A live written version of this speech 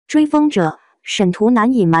追风者，沈图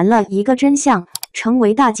南隐瞒了一个真相，成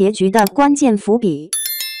为大结局的关键伏笔。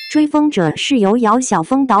追风者是由姚晓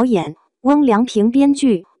峰导演，翁良平编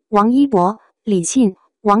剧，王一博、李沁、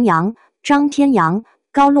王阳、张天阳、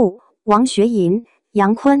高露、王学银、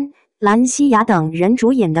杨坤、兰西雅等人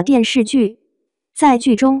主演的电视剧。在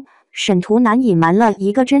剧中，沈图南隐瞒了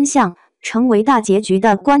一个真相，成为大结局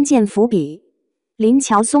的关键伏笔。林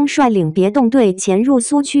乔松率领别动队潜入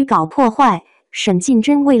苏区搞破坏，沈近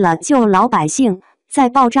珍为了救老百姓，在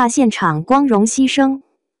爆炸现场光荣牺牲。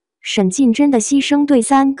沈近珍的牺牲对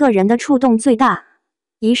3个人的触动最大，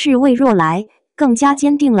一是为若来，更加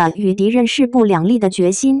坚定了与敌人势不两立的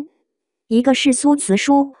决心；一个是苏慈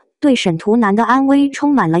书，对沈图南的安危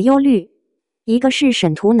充满了忧虑；一个是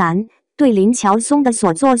沈图南对林乔松的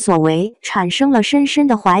所作所为产生了深深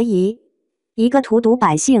的怀疑。一个荼毒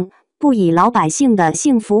百姓，不以老百姓的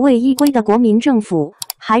幸福为依归的国民政府，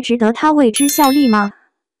还值得他为之效力吗？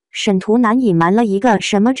沈图南隐瞒了一个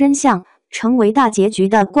什么真相，成为大结局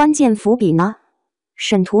的关键伏笔呢？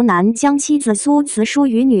沈图南将妻子苏慈书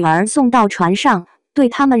与女儿送到船上，对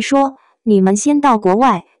他们说：“你们先到国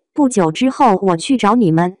外，不久之后我去找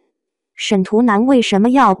你们。”沈图南为什么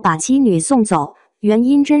要把妻女送走？原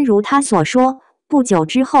因真如他所说，不久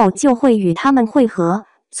之后就会与他们会合，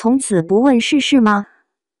从此不问世事吗？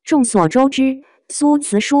众所周知，苏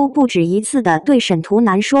慈书不止一次地对沈图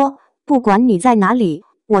南说：“不管你在哪里，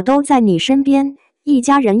我都在你身边，一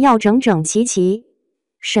家人要整整齐齐。”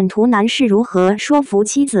沈图南是如何说服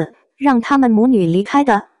妻子，让他们母女离开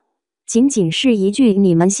的？仅仅是一句“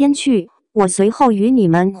你们先去，我随后与你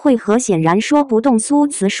们会合”，显然说不动苏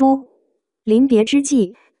慈书。临别之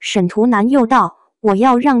际，沈图南又道：“我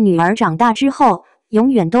要让女儿长大之后，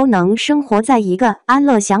永远都能生活在一个安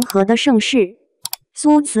乐祥和的盛世。”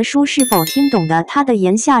苏慈书是否听懂了他的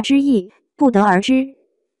言下之意，不得而知。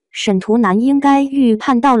沈图南应该预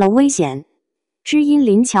判到了危险，只因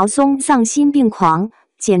林乔松丧心病狂，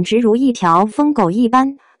简直如一条疯狗一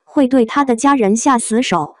般，会对他的家人下死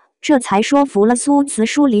手，这才说服了苏慈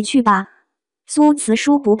书离去吧。苏慈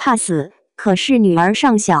书不怕死，可是女儿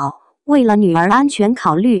尚小，为了女儿安全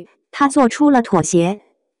考虑，他做出了妥协，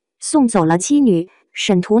送走了妻女。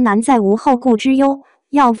沈图南再无后顾之忧，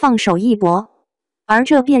要放手一搏。而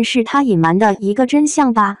这便是他隐瞒的一个真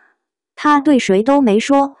相吧。他对谁都没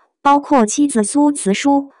说，包括妻子苏慈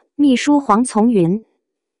书、秘书黄从云。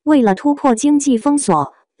为了突破经济封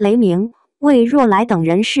锁，雷鸣、魏若来等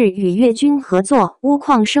人士与粤军合作钨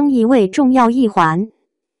矿生意为重要一环。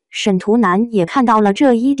沈图南也看到了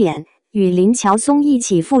这一点，与林乔松一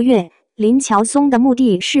起赴粤。林乔松的目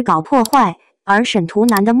的是搞破坏，而沈图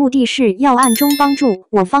南的目的是要暗中帮助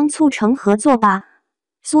我方促成合作吧。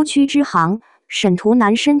苏区之行，沈图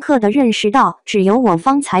南深刻地认识到，只有我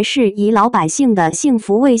方才是以老百姓的幸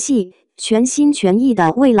福为系，全心全意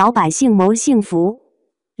地为老百姓谋幸福。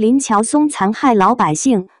林乔松残害老百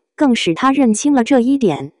姓，更使他认清了这一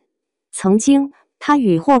点。曾经，他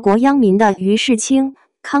与祸国殃民的于世清、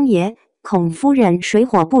康爷、孔夫人水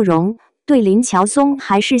火不容，对林乔松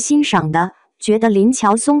还是欣赏的，觉得林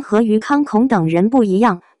乔松和于康孔等人不一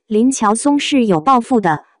样，林乔松是有抱负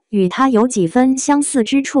的，与他有几分相似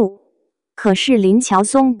之处。可是林乔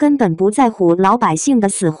松根本不在乎老百姓的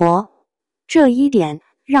死活，这一点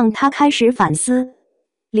让他开始反思。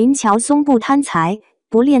林乔松不贪财，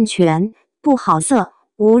不恋权，不好色，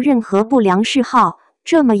无任何不良嗜好，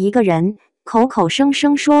这么一个人，口口声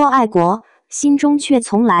声说爱国，心中却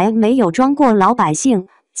从来没有装过老百姓，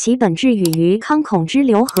其本质与于康孔之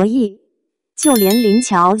流何异？就连林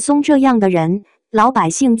乔松这样的人，老百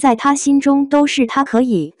姓在他心中都是他可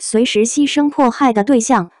以随时牺牲迫害的对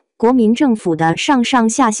象。国民政府的上上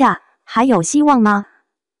下下还有希望吗？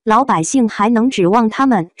老百姓还能指望他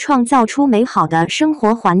们创造出美好的生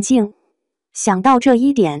活环境？想到这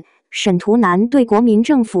一点，沈图南对国民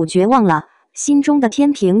政府绝望了，心中的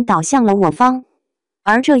天平倒向了我方。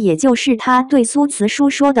而这也就是他对苏慈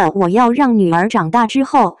书说的：“我要让女儿长大之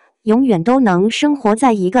后，永远都能生活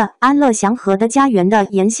在一个安乐祥和的家园”的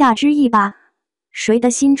言下之意吧。谁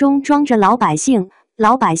的心中装着老百姓，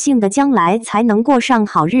老百姓的将来才能过上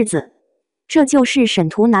好日子。这就是沈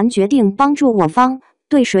图南决定帮助我方，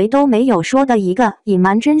对谁都没有说的一个隐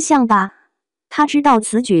瞒真相吧。他知道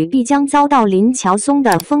此举必将遭到林乔松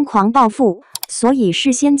的疯狂报复，所以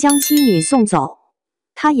事先将妻女送走。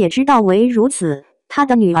他也知道唯如此，他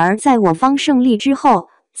的女儿在我方胜利之后，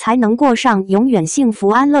才能过上永远幸福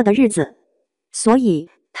安乐的日子。所以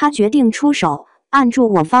他决定出手，按住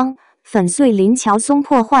我方，粉碎林乔松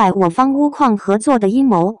破坏我方钨矿合作的阴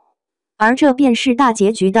谋。而这便是大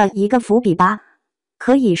结局的一个伏笔吧。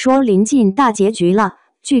可以说临近大结局了，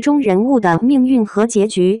剧中人物的命运和结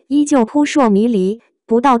局依旧扑朔迷离，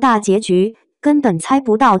不到大结局，根本猜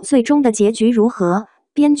不到最终的结局如何。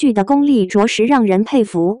编剧的功力着实让人佩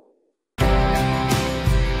服。